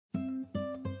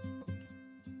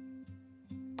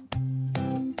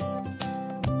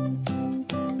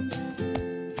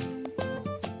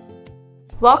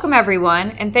Welcome,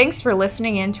 everyone, and thanks for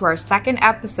listening in to our second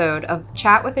episode of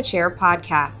Chat with a Chair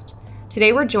podcast.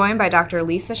 Today we're joined by Dr.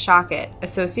 Lisa Schocket,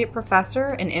 Associate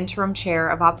Professor and Interim Chair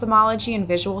of Ophthalmology and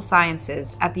Visual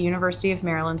Sciences at the University of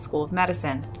Maryland School of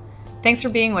Medicine. Thanks for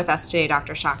being with us today,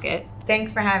 Dr. Schocket.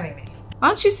 Thanks for having me. Why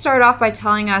don't you start off by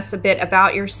telling us a bit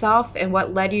about yourself and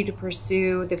what led you to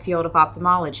pursue the field of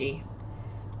ophthalmology?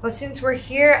 Well, since we're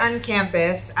here on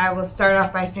campus, I will start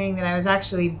off by saying that I was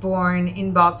actually born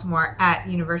in Baltimore at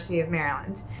University of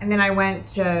Maryland. And then I went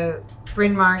to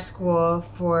Bryn Mawr School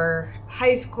for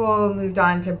high school, moved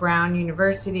on to Brown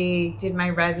University, did my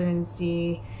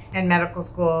residency and medical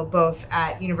school both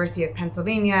at University of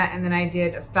Pennsylvania, and then I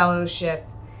did a fellowship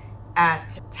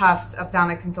at Tufts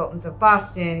Ophthalmic Consultants of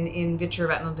Boston in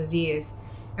vitreoretinal disease.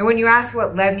 And when you ask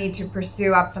what led me to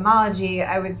pursue ophthalmology,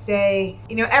 I would say,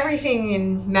 everything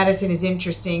in medicine is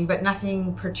interesting, but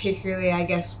nothing particularly,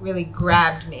 really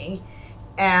grabbed me.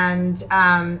 And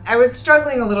I was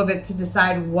struggling a little bit to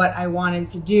decide what I wanted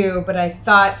to do, but I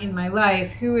thought in my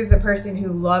life, who is the person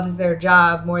who loves their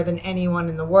job more than anyone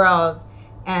in the world?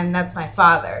 And that's my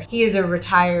father. He is a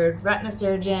retired retina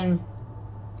surgeon.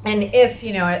 And if,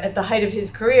 at the height of his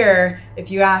career,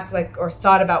 if you asked or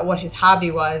thought about what his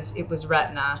hobby was, it was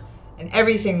retina. And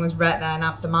everything was retina and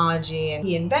ophthalmology. And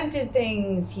he invented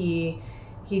things. He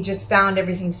just found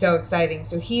everything so exciting.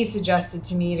 So he suggested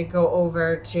to me to go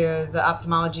over to the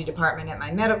ophthalmology department at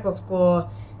my medical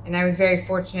school. And I was very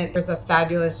fortunate. There's a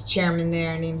fabulous chairman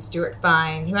there named Stuart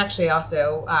Fine, who actually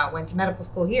also went to medical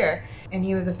school here. And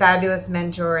he was a fabulous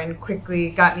mentor and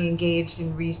quickly got me engaged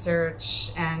in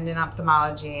research and in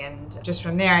ophthalmology. And just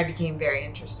from there, I became very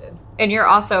interested. And you're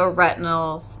also a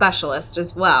retinal specialist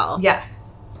as well.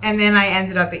 Yes. And then I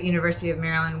ended up at University of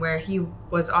Maryland, where he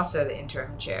was also the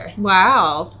interim chair.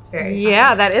 Wow. It's very funny.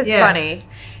 Yeah, that is funny.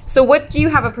 So what do you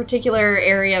have a particular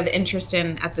area of interest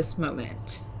in at this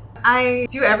moment? I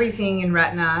do everything in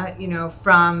retina,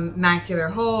 from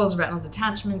macular holes, retinal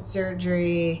detachment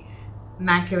surgery,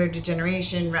 macular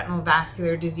degeneration, retinal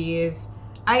vascular disease.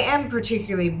 I am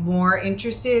particularly more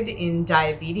interested in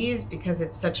diabetes because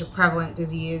it's such a prevalent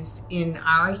disease in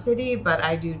our city, but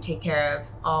I do take care of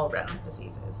all retinal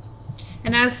diseases.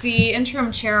 And as the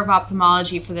interim chair of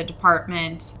ophthalmology for the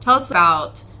department, tell us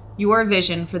about your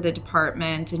vision for the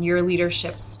department and your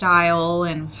leadership style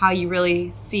and how you really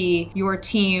see your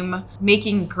team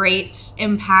making great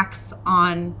impacts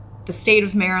on the state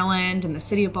of Maryland and the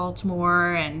city of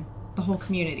Baltimore and the whole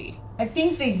community. I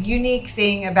think the unique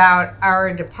thing about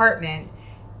our department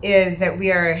is that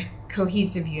we are a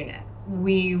cohesive unit.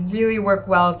 We really work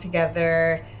well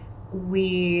together.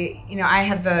 I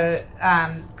have the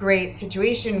great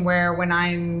situation where when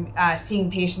I'm seeing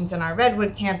patients on our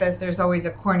Redwood campus, there's always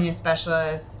a cornea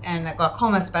specialist and a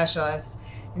glaucoma specialist.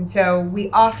 And so we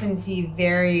often see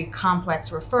very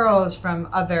complex referrals from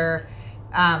other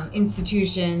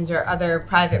institutions or other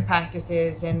private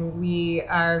practices, and we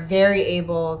are very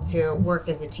able to work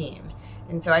as a team.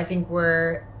 And so I think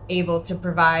we're able to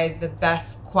provide the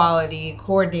best quality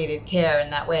coordinated care in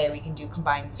that way. We can do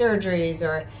combined surgeries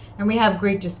and we have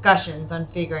great discussions on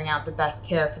figuring out the best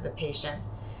care for the patient.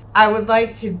 I would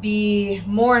like to be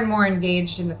more and more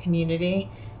engaged in the community,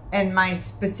 and my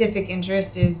specific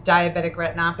interest is diabetic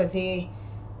retinopathy,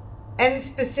 and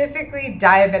specifically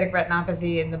diabetic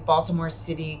retinopathy in the Baltimore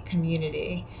City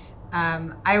community.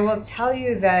 I will tell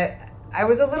you that I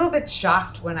was a little bit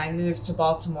shocked when I moved to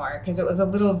Baltimore because it was a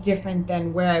little different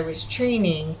than where I was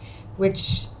training, which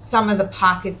some of the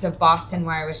pockets of Boston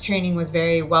where I was training was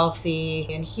very wealthy.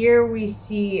 And here we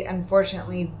see,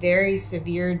 unfortunately, very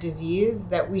severe disease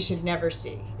that we should never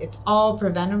see. It's all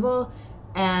preventable,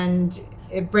 and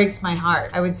it breaks my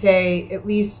heart. I would say at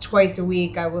least twice a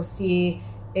week I will see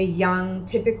a young,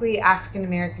 typically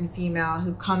African-American female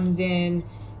who comes in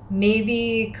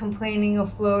maybe complaining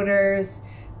of floaters,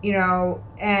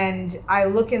 and I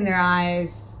look in their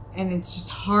eyes and it's just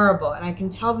horrible. And I can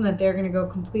tell them that they're going to go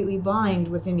completely blind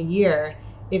within a year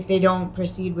if they don't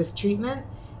proceed with treatment.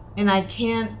 And I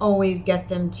can't always get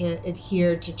them to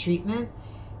adhere to treatment.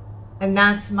 And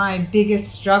that's my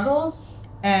biggest struggle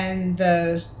and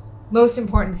the most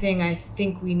important thing I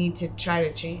think we need to try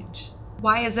to change.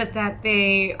 Why is it that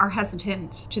they are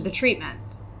hesitant to the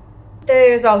treatment?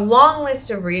 There's a long list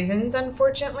of reasons,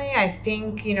 unfortunately. I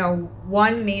think,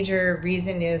 one major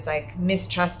reason is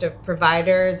mistrust of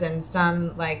providers and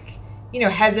some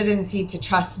hesitancy to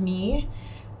trust me.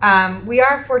 We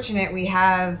are fortunate we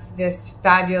have this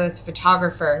fabulous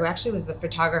photographer who actually was the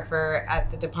photographer at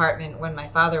the department when my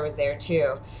father was there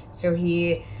too. So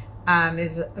he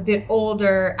is a bit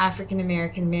older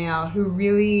African-American male who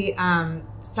really,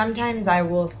 sometimes I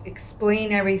will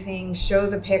explain everything, show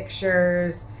the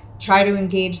pictures, try to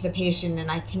engage the patient,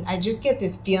 and I just get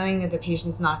this feeling that the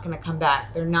patient's not going to come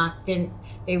back.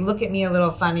 They look at me a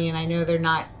little funny, and I know they're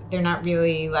not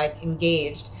really like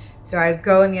engaged. So I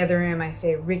go in the other room, I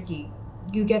say, Ricky,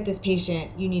 you get this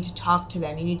patient, you need to talk to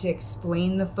them, you need to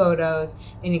explain the photos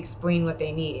and explain what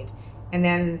they need. And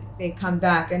then they come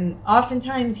back, and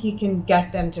oftentimes he can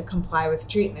get them to comply with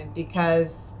treatment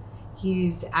because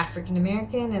he's African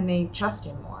American and they trust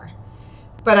him more.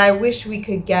 But I wish we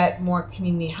could get more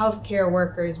community healthcare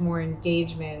workers, more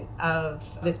engagement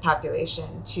of this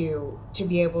population to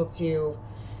be able to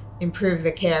improve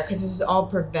the care, because this is all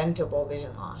preventable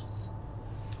vision loss.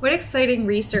 What exciting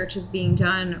research is being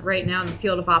done right now in the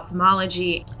field of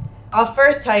ophthalmology? I'll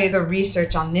first tell you the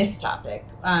research on this topic.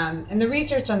 And the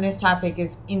research on this topic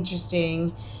is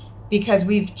interesting because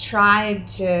we've tried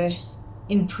to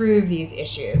improve these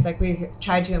issues. Like, we've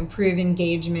tried to improve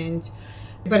engagement,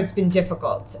 but it's been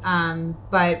difficult.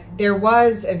 But there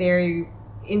was a very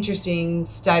interesting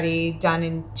study done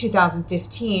in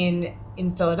 2015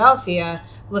 in Philadelphia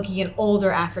looking at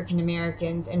older African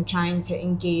Americans and trying to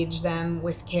engage them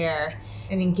with care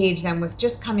and engage them with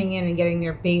just coming in and getting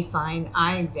their baseline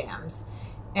eye exams.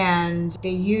 And they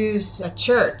used a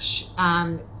church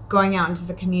going out into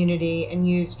the community and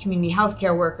used community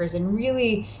healthcare workers and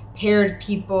really paired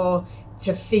people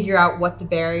to figure out what the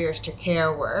barriers to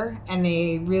care were. And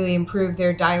they really improved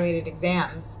their dilated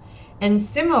exams. And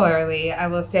similarly, I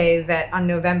will say that on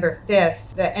November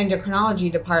 5th, the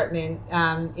endocrinology department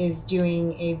is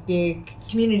doing a big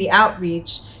community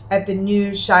outreach at the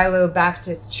new Shiloh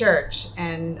Baptist Church.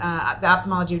 And the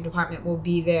ophthalmology department will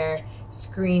be there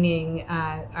screening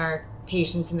our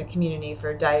patients in the community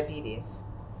for diabetes.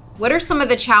 What are some of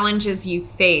the challenges you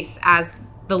face as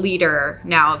the leader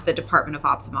now of the Department of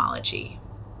Ophthalmology?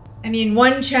 I mean,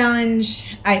 one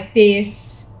challenge I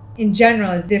face in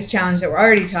general is this challenge that we're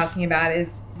already talking about,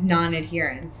 is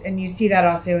non-adherence. And you see that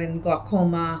also in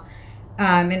glaucoma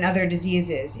and other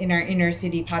diseases in our inner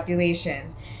city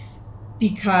population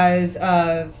because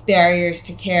of barriers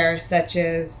to care, such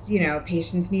as,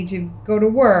 patients need to go to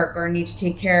work or need to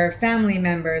take care of family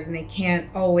members, and they can't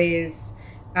always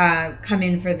come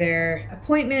in for their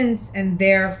appointments, and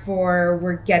therefore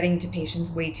we're getting to patients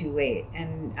way too late.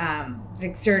 And the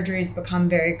surgeries become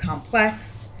very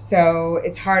complex, so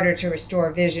it's harder to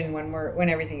restore vision when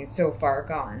everything is so far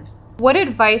gone. What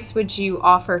advice would you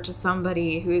offer to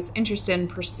somebody who's interested in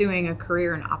pursuing a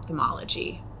career in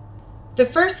ophthalmology? The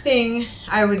first thing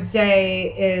I would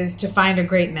say is to find a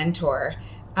great mentor.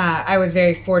 I was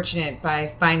very fortunate by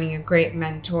finding a great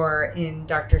mentor in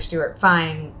Dr. Stuart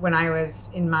Fine when I was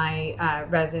in my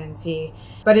residency.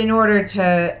 But in order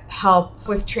to help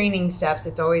with training steps,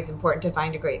 it's always important to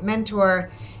find a great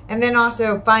mentor, and then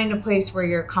also find a place where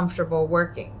you're comfortable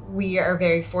working. We are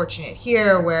very fortunate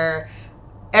here where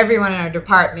everyone in our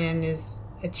department is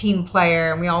a team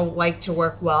player and we all like to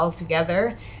work well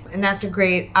together. And that's a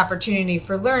great opportunity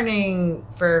for learning,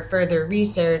 for further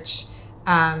research.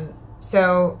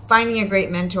 So finding a great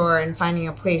mentor and finding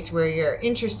a place where you're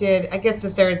interested. I guess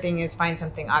the third thing is find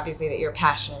something obviously that you're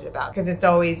passionate about, because it's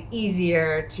always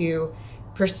easier to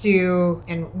pursue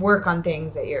and work on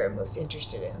things that you're most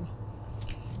interested in.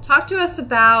 Talk to us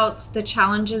about the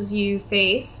challenges you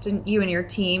faced, you and your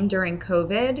team, during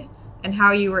COVID, and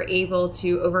how you were able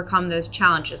to overcome those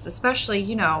challenges, especially,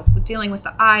 dealing with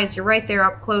the eyes. You're right there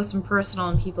up close and personal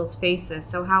in people's faces.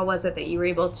 So how was it that you were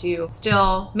able to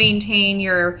still maintain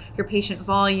your patient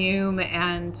volume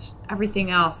and everything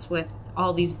else with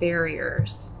all these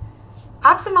barriers?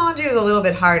 Ophthalmology was a little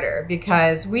bit harder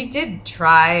because we did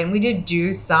try and we did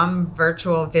do some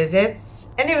virtual visits.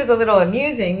 And it was a little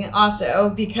amusing also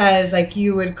because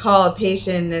you would call a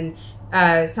patient,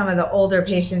 and some of the older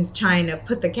patients trying to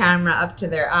put the camera up to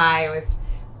their eye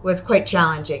was quite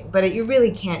challenging. But you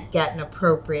really can't get an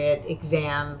appropriate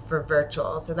exam for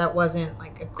virtual, so that wasn't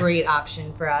a great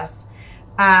option for us.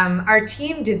 Our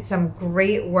team did some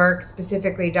great work,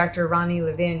 specifically Dr. Ronnie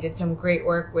Levin did some great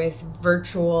work with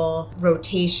virtual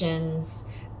rotations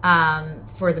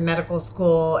for the medical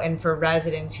school and for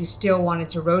residents who still wanted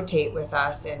to rotate with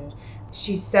us. And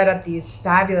she set up these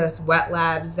fabulous wet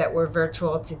labs that were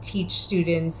virtual to teach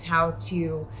students how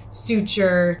to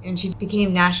suture, and she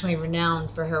became nationally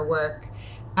renowned for her work.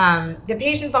 The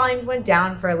patient volumes went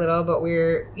down for a little, but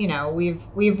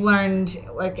we've learned,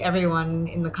 like everyone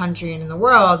in the country and in the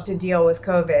world, to deal with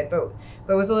COVID, but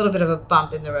it was a little bit of a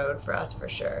bump in the road for us for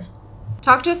sure.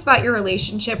 Talk to us about your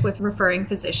relationship with referring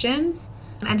physicians.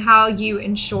 and how you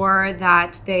ensure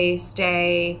that they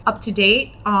stay up to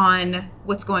date on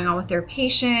what's going on with their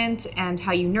patient and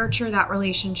how you nurture that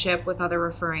relationship with other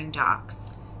referring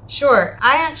docs. Sure.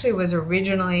 I actually was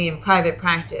originally in private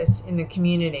practice in the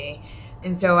community.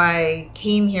 And so I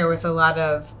came here with a lot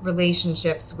of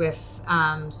relationships with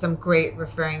some great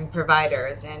referring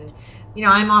providers. And,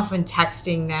 I'm often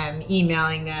texting them,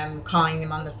 emailing them, calling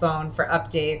them on the phone for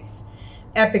updates.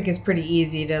 Epic is pretty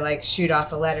easy to shoot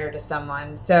off a letter to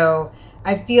someone. So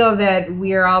I feel that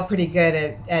we are all pretty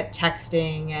good at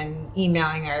texting and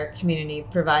emailing our community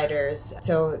providers.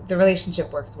 So the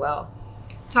relationship works well.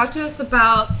 Talk to us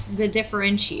about the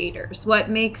differentiators. What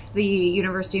makes the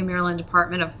University of Maryland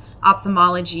Department of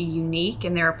Ophthalmology unique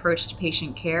in their approach to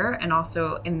patient care and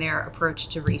also in their approach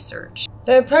to research?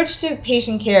 The approach to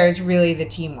patient care is really the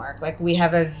teamwork. We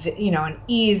have an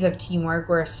ease of teamwork.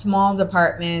 We're a small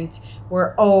department.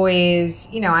 We're always,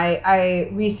 I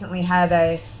recently had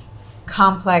a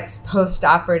complex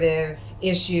post-operative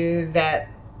issue that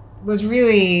was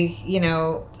really,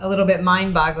 a little bit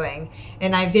mind-boggling.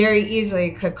 And I very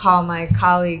easily could call my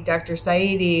colleague, Dr.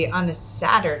 Saidi, on a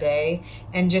Saturday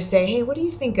and just say, hey, what do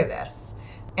you think of this?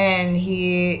 And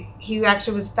he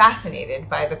actually was fascinated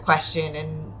by the question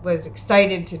and was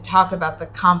excited to talk about the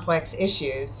complex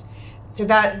issues. So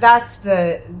that's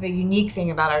the unique thing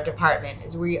about our department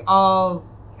is we all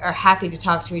are happy to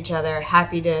talk to each other,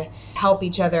 happy to help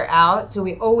each other out. So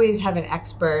we always have an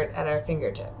expert at our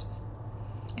fingertips.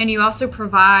 And you also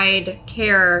provide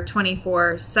care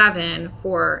 24/7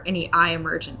 for any eye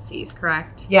emergencies,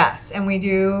 correct? Yes, and we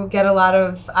do get a lot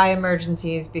of eye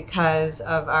emergencies because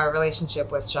of our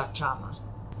relationship with shock trauma.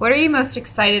 What are you most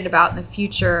excited about in the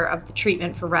future of the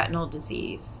treatment for retinal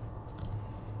disease?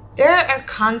 There are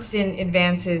constant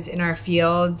advances in our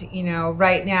field.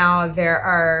 Right now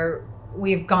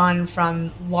we've gone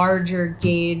from larger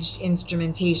gauged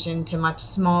instrumentation to much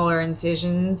smaller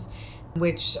incisions,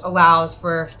 which allows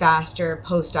for faster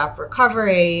post-op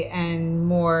recovery and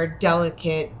more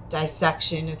delicate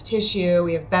dissection of tissue.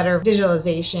 We have better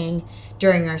visualization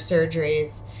during our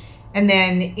surgeries. And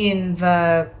then in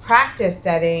the practice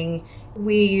setting,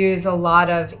 we use a lot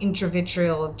of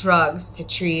intravitreal drugs to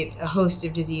treat a host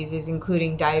of diseases,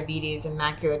 including diabetes and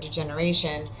macular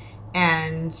degeneration.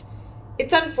 And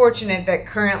it's unfortunate that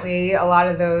currently a lot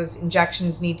of those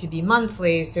injections need to be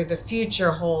monthly, so the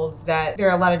future holds that there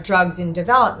are a lot of drugs in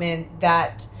development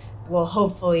that will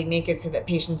hopefully make it so that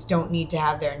patients don't need to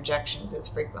have their injections as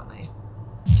frequently.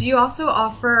 Do you also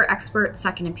offer expert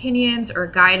second opinions or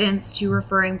guidance to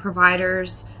referring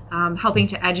providers, helping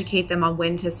to educate them on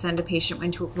when to send a patient,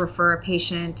 when to refer a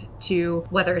patient to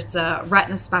whether it's a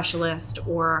retina specialist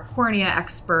or a cornea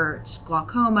expert,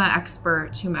 glaucoma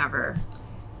expert, whomever?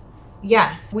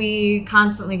 Yes, we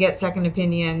constantly get second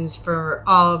opinions for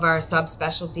all of our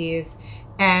subspecialties,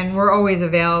 and we're always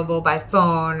available by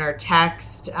phone or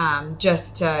text,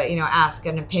 just to ask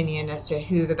an opinion as to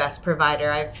who the best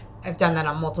provider. I've done that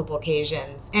on multiple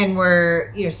occasions, and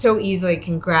we're so easily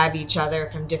can grab each other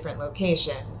from different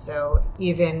locations. So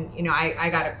even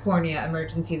I got a cornea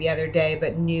emergency the other day,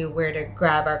 but knew where to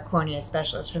grab our cornea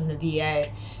specialist from the VA.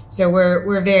 So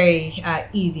we're very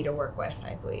easy to work with,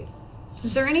 I believe.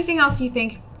 Is there anything else you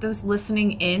think those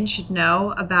listening in should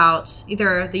know about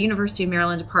either the University of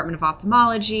Maryland Department of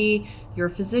Ophthalmology, your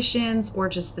physicians, or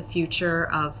just the future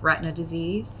of retina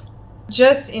disease?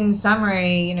 Just in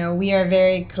summary, we are a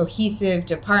very cohesive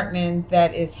department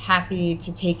that is happy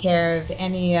to take care of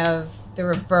any of the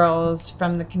referrals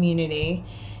from the community.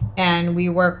 And we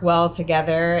work well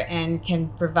together and can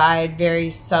provide very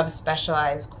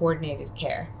subspecialized coordinated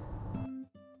care.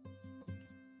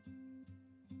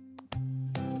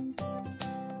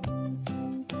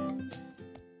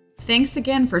 Thanks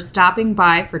again for stopping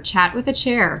by for Chat with a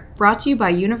Chair, brought to you by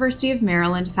University of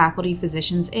Maryland Faculty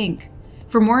Physicians, Inc.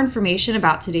 For more information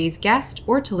about today's guest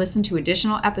or to listen to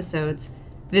additional episodes,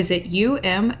 visit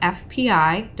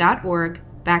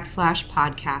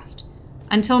umfpi.org/podcast.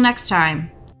 Until next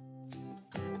time.